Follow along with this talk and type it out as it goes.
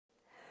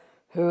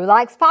Who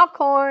likes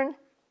popcorn?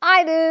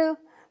 I do.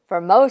 For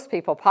most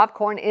people,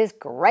 popcorn is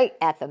great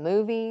at the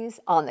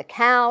movies, on the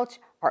couch,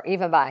 or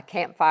even by a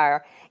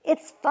campfire.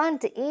 It's fun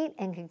to eat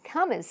and can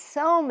come in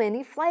so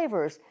many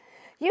flavors.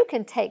 You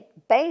can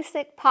take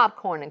basic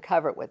popcorn and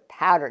cover it with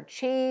powdered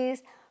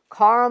cheese,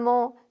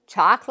 caramel,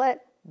 chocolate,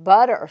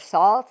 butter, or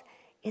salt.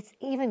 It's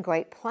even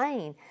great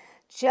plain.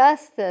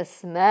 Just the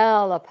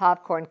smell of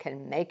popcorn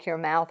can make your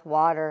mouth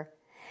water.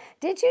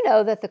 Did you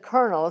know that the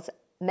kernels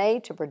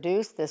made to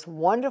produce this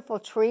wonderful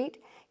treat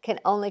can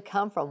only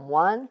come from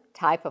one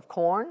type of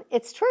corn?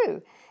 It's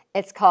true.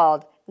 It's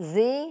called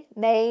Z.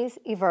 maize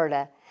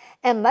everta,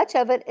 and much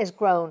of it is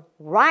grown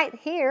right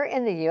here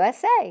in the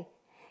USA.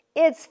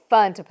 It's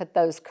fun to put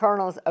those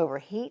kernels over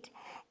heat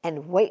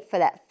and wait for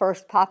that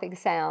first popping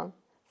sound.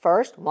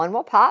 First, one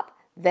will pop,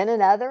 then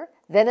another,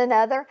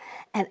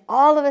 and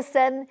all of a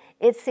sudden,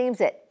 it seems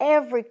that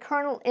every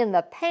kernel in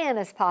the pan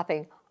is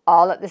popping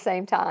all at the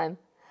same time.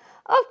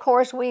 Of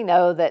course, we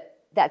know that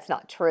that's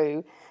not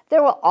true.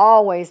 There will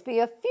always be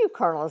a few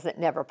kernels that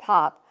never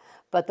pop,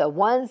 but the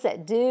ones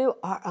that do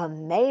are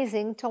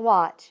amazing to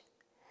watch.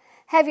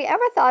 Have you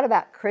ever thought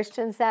about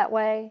Christians that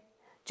way?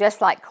 Just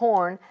like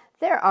corn,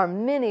 there are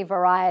many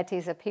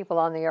varieties of people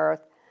on the earth.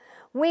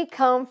 We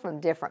come from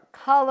different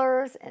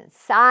colors and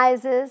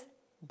sizes,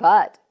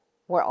 but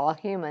we're all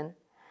human.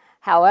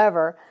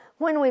 However,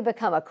 when we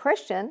become a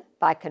Christian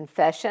by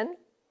confession,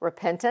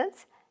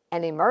 repentance,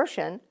 and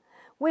immersion,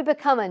 we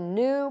become a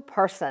new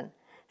person.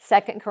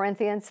 2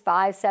 Corinthians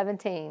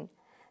 5:17.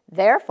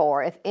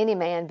 Therefore, if any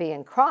man be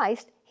in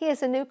Christ, he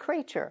is a new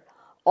creature.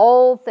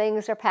 Old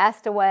things are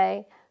passed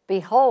away.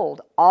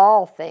 Behold,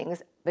 all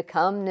things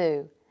become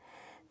new.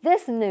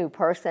 This new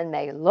person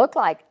may look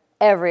like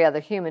every other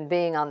human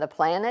being on the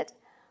planet,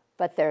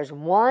 but there's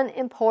one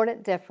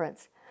important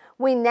difference.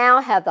 We now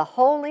have the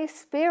Holy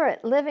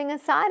Spirit living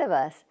inside of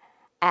us.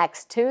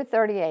 Acts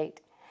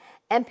 2:38.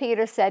 And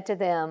Peter said to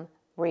them,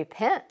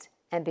 repent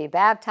and be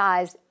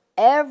baptized,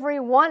 every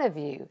one of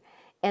you,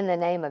 in the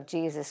name of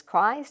Jesus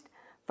Christ,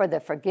 for the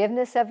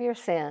forgiveness of your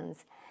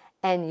sins,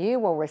 and you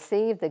will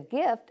receive the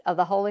gift of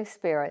the Holy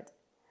Spirit.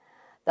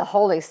 The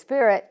Holy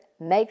Spirit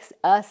makes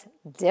us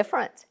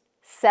different,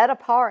 set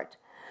apart.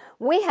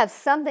 We have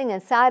something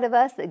inside of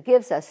us that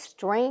gives us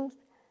strength,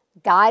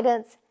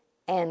 guidance,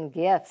 and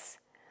gifts.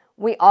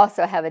 We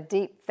also have a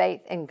deep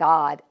faith in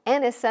God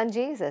and His Son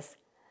Jesus.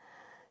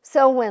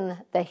 So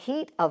when the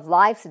heat of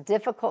life's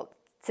difficult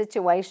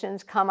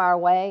situations come our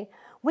way,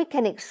 we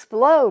can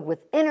explode with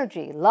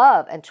energy,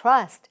 love, and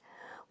trust.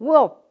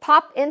 We'll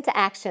pop into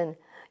action.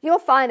 You'll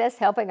find us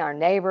helping our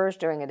neighbors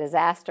during a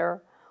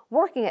disaster,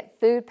 working at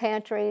food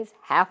pantries,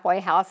 halfway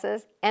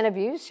houses, and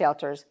abuse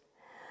shelters.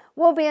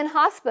 We'll be in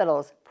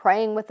hospitals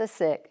praying with the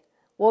sick.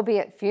 We'll be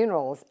at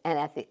funerals and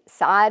at the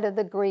side of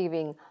the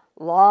grieving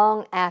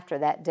long after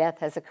that death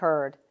has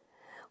occurred.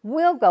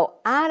 We'll go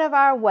out of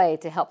our way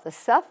to help the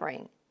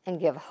suffering and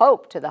give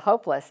hope to the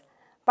hopeless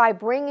by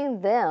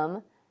bringing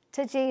them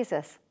to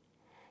Jesus.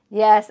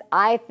 Yes,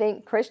 I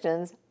think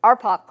Christians are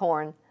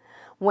popcorn.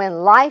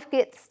 When life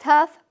gets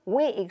tough,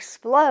 we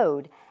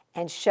explode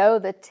and show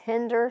the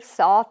tender,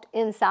 soft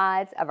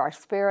insides of our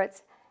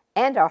spirits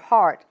and our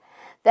heart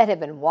that have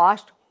been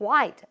washed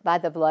white by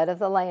the blood of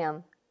the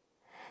Lamb.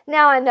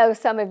 Now I know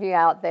some of you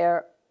out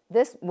there,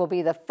 this will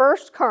be the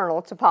first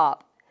kernel to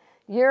pop.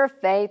 Your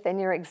faith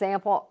and your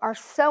example are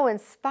so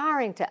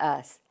inspiring to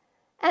us,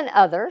 and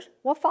others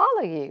will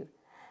follow you.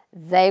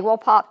 They will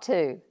pop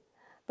too.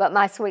 But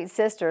my sweet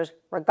sisters,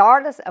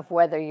 regardless of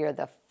whether you're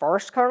the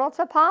first kernel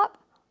to pop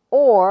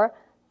or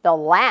the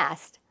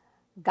last,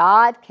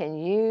 God can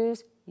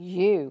use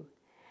you.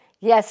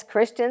 Yes,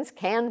 Christians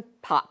can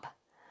pop,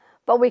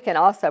 but we can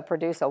also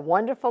produce a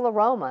wonderful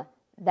aroma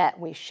that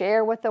we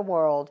share with the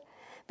world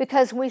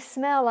because we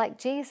smell like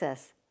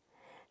Jesus.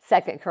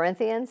 2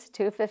 Corinthians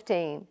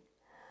 2:15.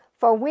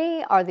 For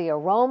we are the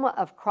aroma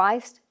of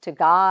Christ to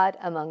God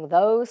among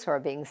those who are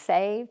being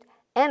saved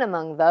and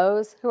among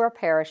those who are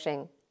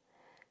perishing.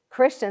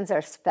 Christians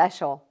are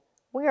special.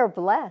 We are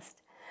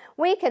blessed.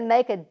 We can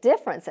make a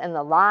difference in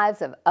the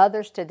lives of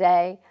others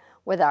today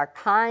with our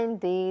kind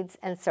deeds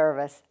and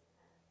service.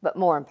 But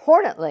more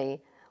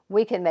importantly,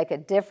 we can make a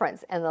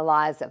difference in the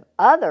lives of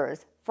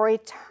others for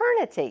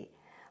eternity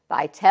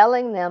by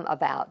telling them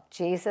about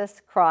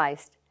Jesus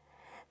Christ.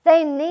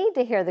 They need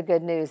to hear the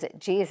good news that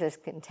Jesus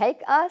can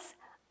take us,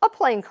 a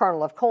plain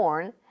kernel of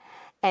corn,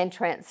 and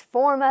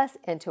transform us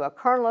into a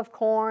kernel of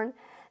corn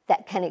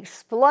that can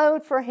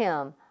explode for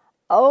Him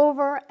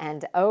over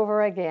and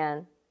over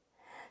again.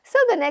 So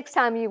the next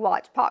time you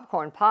watch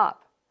popcorn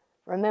pop,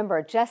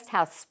 remember just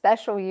how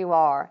special you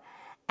are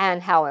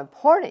and how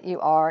important you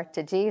are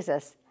to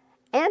Jesus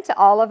and to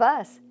all of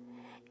us.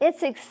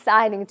 It's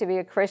exciting to be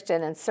a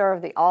Christian and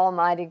serve the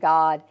Almighty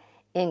God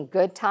in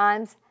good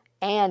times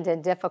and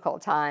in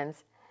difficult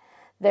times.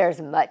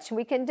 There's much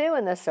we can do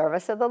in the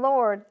service of the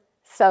Lord.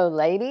 So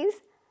ladies,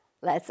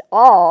 let's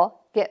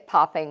all get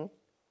popping.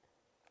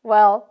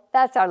 Well,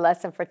 that's our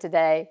lesson for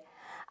today.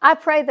 I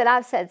pray that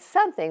I've said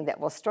something that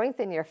will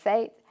strengthen your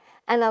faith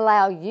and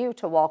allow you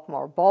to walk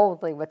more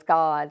boldly with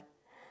God.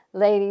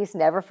 Ladies,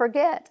 never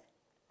forget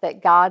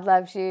that God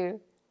loves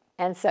you,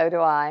 and so do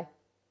I.